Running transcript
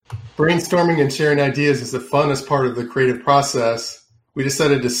brainstorming and sharing ideas is the funnest part of the creative process, we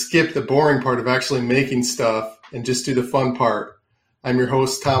decided to skip the boring part of actually making stuff and just do the fun part. I'm your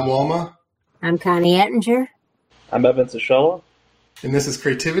host, Tom Walma. I'm Connie Ettinger. I'm Evan Sashella. And this is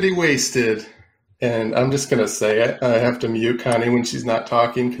Creativity Wasted. And I'm just going to say it. I have to mute Connie when she's not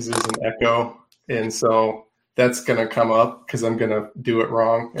talking because there's an echo. And so that's going to come up because I'm going to do it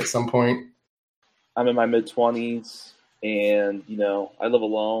wrong at some point. I'm in my mid-20s and, I live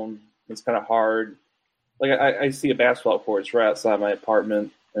alone. It's kind of hard. Like I see a basketball court. It's right outside my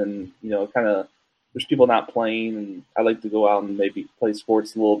apartment and, there's people not playing. And I like to go out and maybe play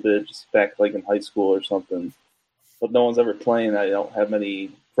sports a little bit, just back like in high school or something. But no one's ever playing. I don't have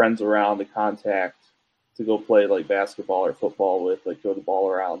many friends around to contact to go play like basketball or football with, like throw the ball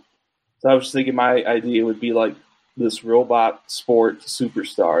around. So I was just thinking my idea would be like this robot sport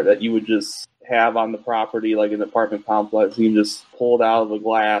superstar that you would just have on the property, like an apartment complex. You can just pull it out of a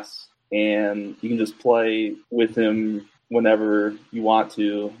glass and you can just play with him whenever you want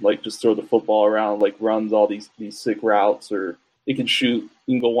to, like just throw the football around, like runs all these sick routes, or it can shoot.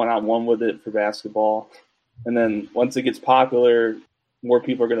 You can go one-on-one with it for basketball. And then once it gets popular, more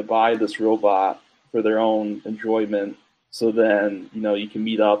people are going to buy this robot for their own enjoyment. So then, you can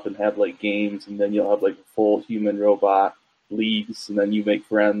meet up and have like games, and then you'll have like full human robot leagues, and then you make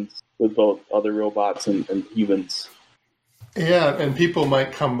friends with both other robots and humans. Yeah, and people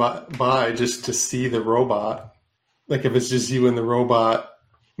might come by just to see the robot. Like if it's just you and the robot,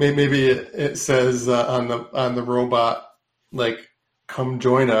 maybe it says on the robot, like, come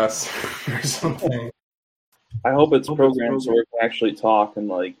join us or something. I hope it's programmed so it can actually talk and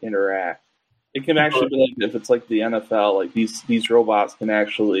like interact. It can actually be like if it's like the NFL, like these robots can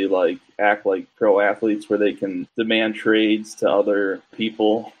actually like act like pro athletes where they can demand trades to other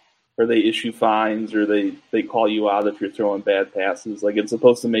people, or they issue fines, or they call you out if you're throwing bad passes. Like it's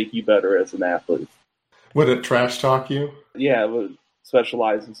supposed to make you better as an athlete. Would it trash talk you? Yeah, it would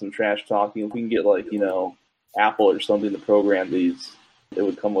specialize in some trash talking. If we can get like, Apple or something to program these, it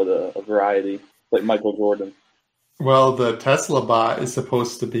would come with a variety, like Michael Jordan. Well, the Tesla bot is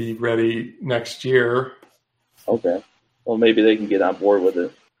supposed to be ready next year. Okay. Well, maybe they can get on board with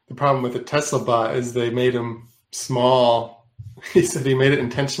it. The problem with the Tesla bot is they made him small. He said he made it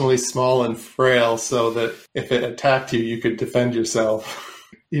intentionally small and frail so that if it attacked you, you could defend yourself.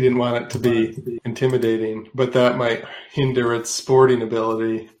 He didn't want it to be intimidating, but that might hinder its sporting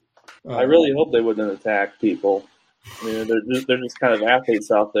ability. I really hope they wouldn't attack people. I mean, they're just kind of athletes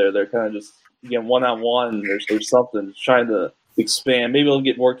out there. They're kind of just, again, one-on-one. There's something trying to expand. Maybe it'll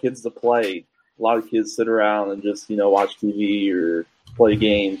get more kids to play. A lot of kids sit around and just, watch TV or play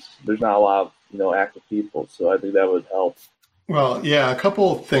games. There's not a lot of, active people, so I think that would help. Well, yeah, a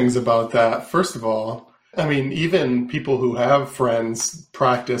couple of things about that. First of all, I mean, even people who have friends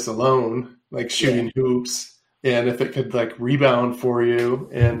practice alone, like shooting hoops, and if it could like rebound for you,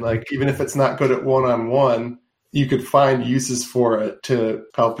 and like even if it's not good at one-on-one, you could find uses for it to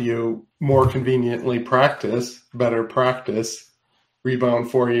help you more conveniently better practice, rebound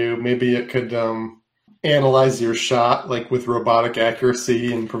for you. Maybe it could analyze your shot like with robotic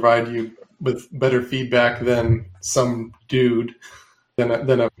accuracy and provide you with better feedback than some dude,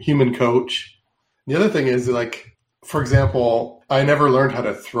 than a human coach. The other thing is, like, for example, I never learned how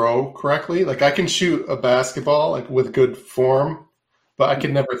to throw correctly. Like, I can shoot a basketball like with good form, but I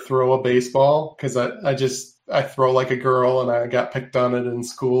could never throw a baseball because I throw like a girl and I got picked on it in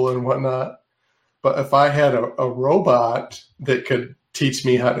school and whatnot. But if I had a robot that could teach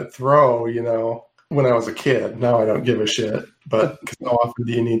me how to throw, when I was a kid, now I don't give a shit. But because how often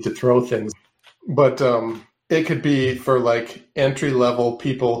do you need to throw things? But it could be for like entry-level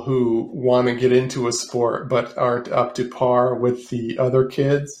people who want to get into a sport but aren't up to par with the other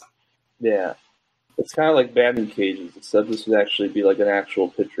kids. Yeah. It's kind of like batting cages, except this would actually be like an actual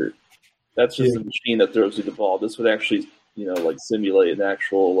pitcher. That's just a machine that throws you the ball. This would actually, like simulate an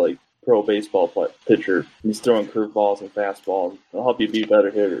actual like pro baseball pitcher. He's throwing curveballs and fastballs. It'll help you be a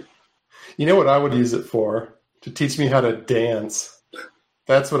better hitter. You know what I would use it for? To teach me how to dance.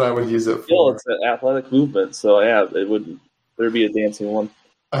 That's what I would use it for. Still, it's an athletic movement, so yeah, there'd be a dancing one.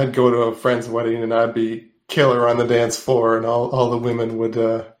 I'd go to a friend's wedding and I'd be killer on the dance floor, and all the women would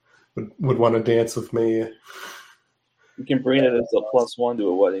want to dance with me. You can bring it as a +1 to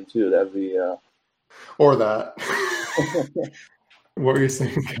a wedding too. That'd be or that. What were you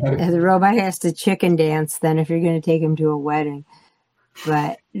saying, Connie? The robot has to chicken dance then if you're going to take him to a wedding.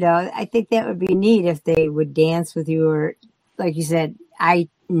 But no, I think that would be neat if they would dance with you, or like you said, I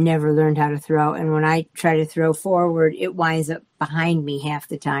never learned how to throw. And when I try to throw forward, it winds up behind me half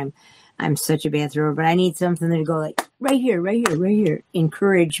the time. I'm such a bad thrower, but I need something to go like right here, right here, right here.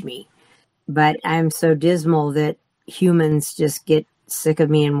 Encourage me. But I'm so dismal that humans just get sick of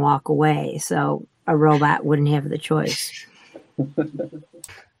me and walk away. So a robot wouldn't have the choice.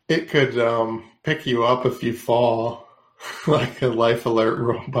 It could pick you up if you fall, like a life alert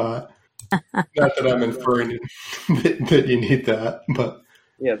robot. Not that I'm inferring that you need that, but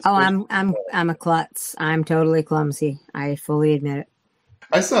Yeah. I'm a klutz. I'm totally clumsy. I fully admit it.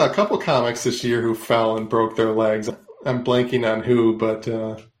 I saw a couple comics this year who fell and broke their legs. I'm blanking on who, but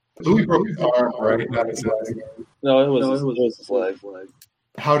Louis broke his arm, right? Not his leg. No, it was his leg.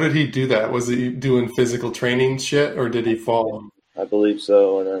 How did he do that? Was he doing physical training shit, or did he fall? I believe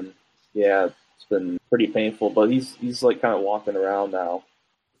so, and then it's been pretty painful. But he's like kind of walking around now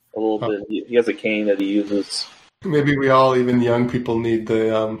a little bit. He has a cane that he uses. Maybe we all, even young people, need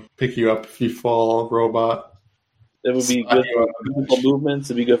the pick you up if you fall robot. It would be good for physical movements.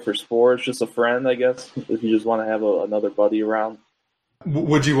 It'd be good for sports. Just a friend, I guess, if you just want to have another buddy around.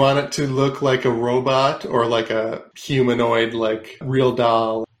 Would you want it to look like a robot or like a humanoid, like real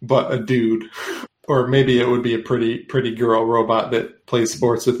doll, but a dude? Or maybe it would be a pretty girl robot that plays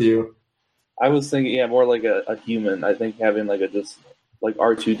sports with you. I was thinking, more like a human. I think having like just like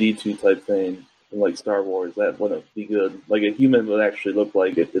R2-D2 type thing in like Star Wars, that wouldn't be good. Like a human would actually look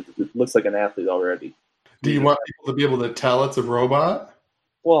like it. It looks like an athlete already. Do you want people to be able to tell it's a robot?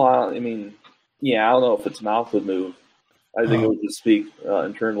 Well, I don't know if its mouth would move. I think it would just speak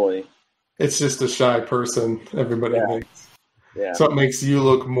internally. It's just a shy person, everybody thinks. Yeah. So it makes you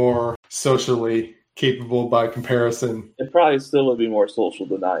look more socially capable by comparison. It probably still would be more social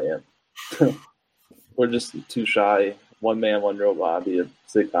than I am. We're just too shy. One man, one robot. Be a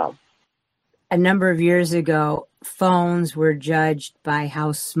sitcom. A number of years ago, phones were judged by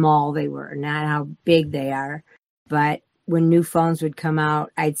how small they were, not how big they are. But when new phones would come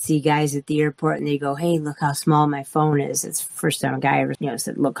out, I'd see guys at the airport and they go, "Hey, look how small my phone is." It's the first time a guy ever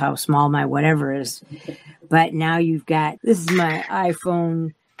said, "Look how small my whatever is." But now you've got, this is my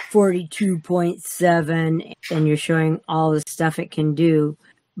iPhone 42.7, and you're showing all the stuff it can do.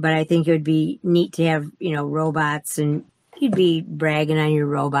 But I think it would be neat to have, robots, and you'd be bragging on your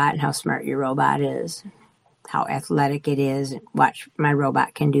robot and how smart your robot is, how athletic it is. Watch, my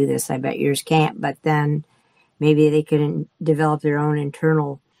robot can do this. I bet yours can't. But then maybe they could develop their own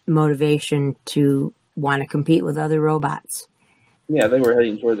internal motivation to want to compete with other robots. Yeah, I think we're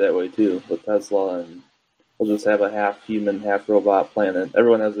heading toward that way too with Tesla, and we'll just have a half human, half robot planet.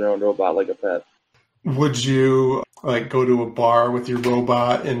 Everyone has their own robot like a pet. Would you go to a bar with your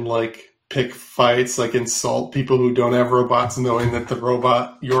robot and pick fights, insult people who don't have robots, knowing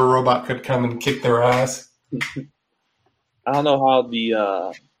that your robot could come and kick their ass? I don't know how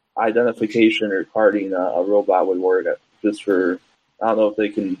the identification or carding a robot would work. I don't know if they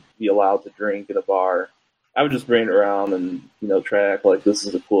can be allowed to drink at a bar. I would just bring it around and track like this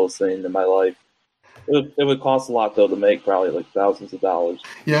is the coolest thing in my life. It would cost a lot though to make, probably thousands of dollars.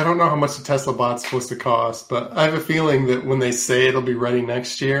 Yeah, I don't know how much the Tesla bot's supposed to cost, but I have a feeling that when they say it'll be ready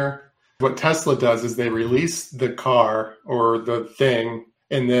next year, what Tesla does is they release the car or the thing,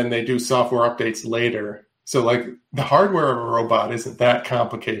 and then they do software updates later. So the hardware of a robot isn't that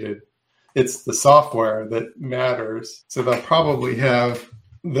complicated. It's the software that matters. So they'll probably have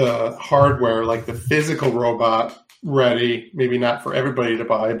the hardware, like the physical robot, ready, maybe not for everybody to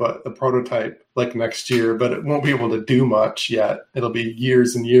buy, but the prototype next year, but it won't be able to do much yet. It'll be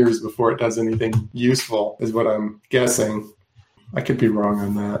years and years before it does anything useful, is what I'm guessing. I could be wrong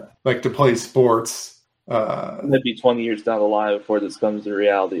on that. To play sports. That'd be 20 years down the line before this comes to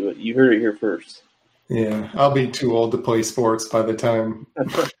reality, but you heard it here first. Yeah, I'll be too old to play sports by the time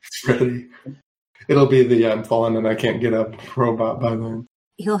it's ready. It'll be the I'm falling and I can't get up robot by then.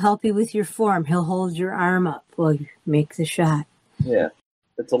 He'll help you with your form. He'll hold your arm up while you make the shot. Yeah.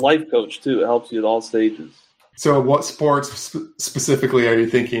 It's a life coach, too. It helps you at all stages. So what sports specifically are you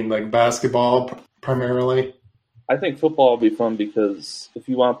thinking? Basketball primarily? I think football would be fun because if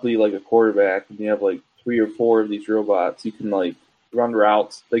you want to be a quarterback and you have 3 or 4 of these robots, you can run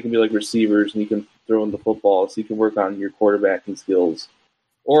routes. They can be receivers and you can throw in the football, so you can work on your quarterbacking skills.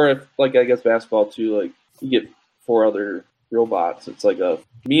 Or if I guess basketball too, you get 4 other robots. It's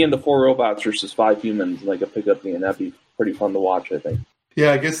me and the 4 robots versus 5 humans, a pickup game. That'd be pretty fun to watch, I think.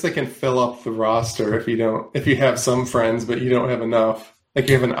 Yeah, I guess they can fill up the roster if you have some friends, but you don't have enough.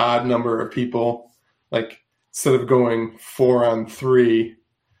 You have an odd number of people. Instead of going 4 on 3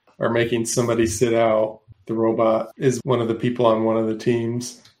 or making somebody sit out, the robot is one of the people on one of the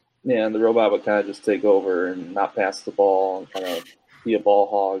teams. Yeah, and the robot would kind of just take over and not pass the ball and kind of be a ball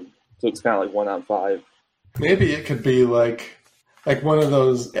hog. So it's kind of 1 on 5. Maybe it could be like one of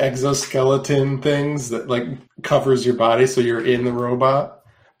those exoskeleton things that like covers your body so you're in the robot,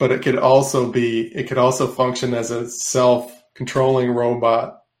 but it could also function as a self-controlling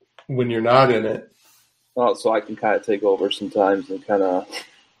robot when you're not in it. Oh, so I can kind of take over sometimes and kind of,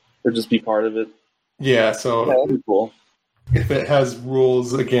 or just be part of it. Yeah, so Yeah, that'd be cool. If it has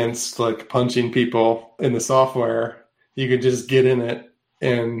rules against like punching people in the software, you can just get in it,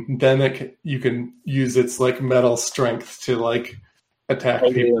 and then you can use its like metal strength to like attack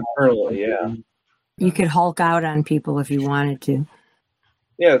people internally. Yeah, you could Hulk out on people if you wanted to.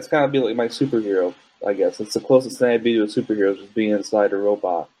 Yeah, it's kind of be like my superhero, I guess. It's the closest thing I'd be to a superhero, is being inside a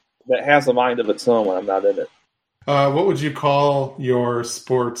robot that has a mind of its own when I'm not in it. What would you call your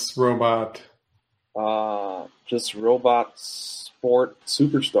sports robot? Just Robot Sport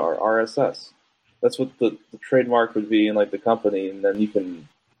Superstar, RSS. That's what the trademark would be in like the company, and then you can,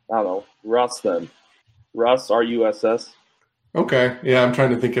 I don't know, Russ then. Russ, RUSS. Okay, yeah, I'm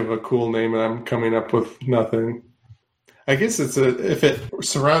trying to think of a cool name, and I'm coming up with nothing. I guess if it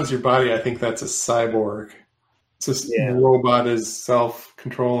surrounds your body, I think that's a cyborg. It's just robot is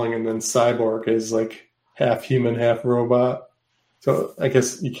self-controlling, and then cyborg is like half human, half robot. So I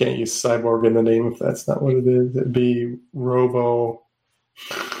guess you can't use cyborg in the name if that's not what it is. It'd be Robo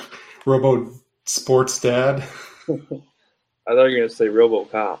Sports Dad. I thought you were going to say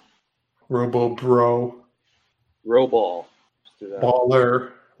RoboCop. Robo Bro. Roball. Baller.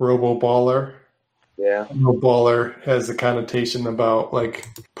 Robo Baller. Yeah. Robo Baller has a connotation about like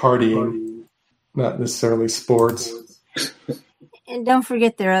partying, not necessarily sports. And don't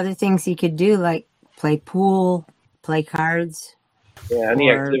forget there are other things you could do, like play pool, play cards. Yeah,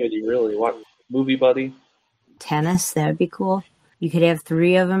 any activity really. What, movie buddy? Tennis, that would be cool. You could have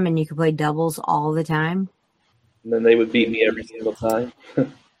 3 of them and you could play doubles all the time. And then they would beat me every single time.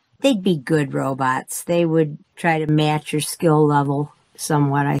 They'd be good robots. They would try to match your skill level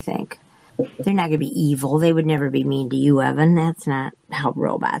somewhat, I think. They're not going to be evil. They would never be mean to you, Evan. That's not how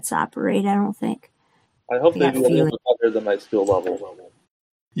robots operate, I don't think. I hope they'd be a little bit better than my skill level.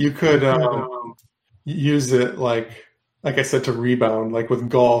 You could use it like I said, to rebound. Like with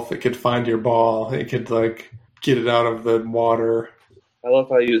golf, it could find your ball. It could like get it out of the water. I love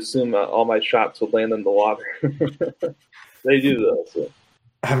how you assume all my shots would land in the water. They do though. So.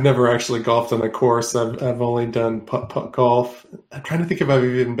 I've never actually golfed on a course. I've only done putt golf. I'm trying to think if I've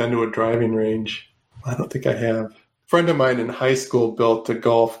even been to a driving range. I don't think I have. A friend of mine in high school built a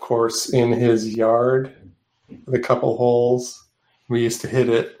golf course in his yard with a couple holes. We used to hit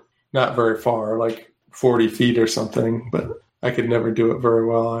it not very far, like 40 feet or something, but I could never do it very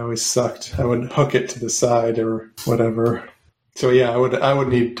well. I always sucked. I would hook it to the side or whatever. So yeah, I would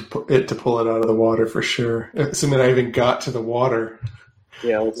need to pull it out of the water for sure. Assuming I even got to the water.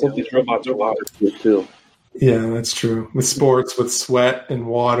 Yeah, well, some of these robots are waterproof too. Yeah, that's true. With sports, with sweat and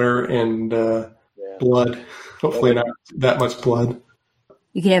water and blood. Hopefully not that much blood.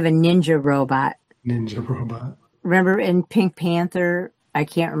 You could have a ninja robot. Ninja robot. Remember in Pink Panther, I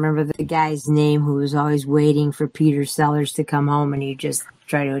can't remember the guy's name who was always waiting for Peter Sellers to come home, and he'd just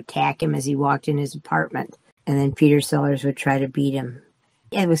try to attack him as he walked in his apartment. And then Peter Sellers would try to beat him.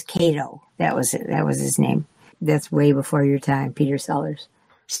 It was Kato. That was it. That was his name. That's way before your time, Peter Sellers.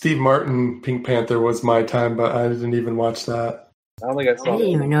 Steve Martin, Pink Panther was my time, but I didn't even watch that. I don't think I saw I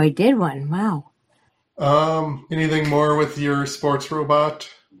didn't even know he did one. Wow. Anything more with your sports robot?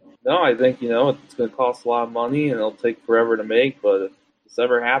 No, I think, it's going to cost a lot of money and it'll take forever to make, but if this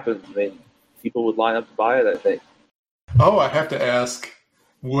ever happens, people would line up to buy it, I think. Oh, I have to ask,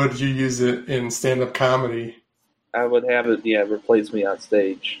 would you use it in stand-up comedy? I would have it, replace me on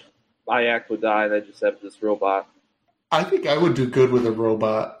stage. My act would die and I just have this robot. I think I would do good with a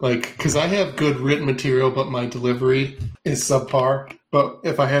robot, because I have good written material, but my delivery is subpar. But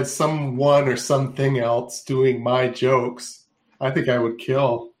if I had someone or something else doing my jokes, I think I would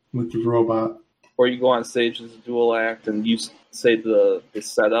kill with the robot. Or you go on stage as a dual act and you say the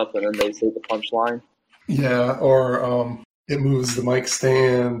setup and then they say the punchline. Yeah, or it moves the mic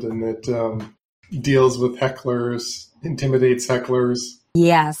stand and it deals with hecklers, intimidates hecklers.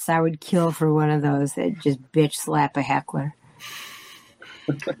 Yes, I would kill for one of those that just bitch slap a heckler.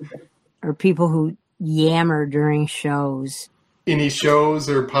 Or people who yammer during shows. Any shows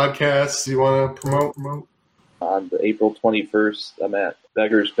or podcasts you want to promote? On the April 21st, I'm at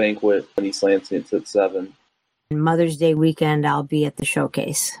Beggar's Banquet in East Lansing. It's at 7. Mother's Day weekend, I'll be at the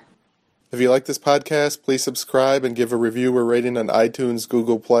Showcase. If you like this podcast, please subscribe and give a review or rating on iTunes,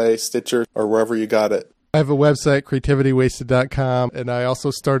 Google Play, Stitcher, or wherever you got it. I have a website, creativitywasted.com, and I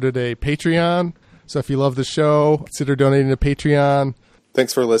also started a Patreon. So if you love the show, consider donating to Patreon.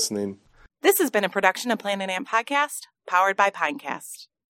 Thanks for listening. This has been a production of Planet Amp Podcast, powered by Pinecast.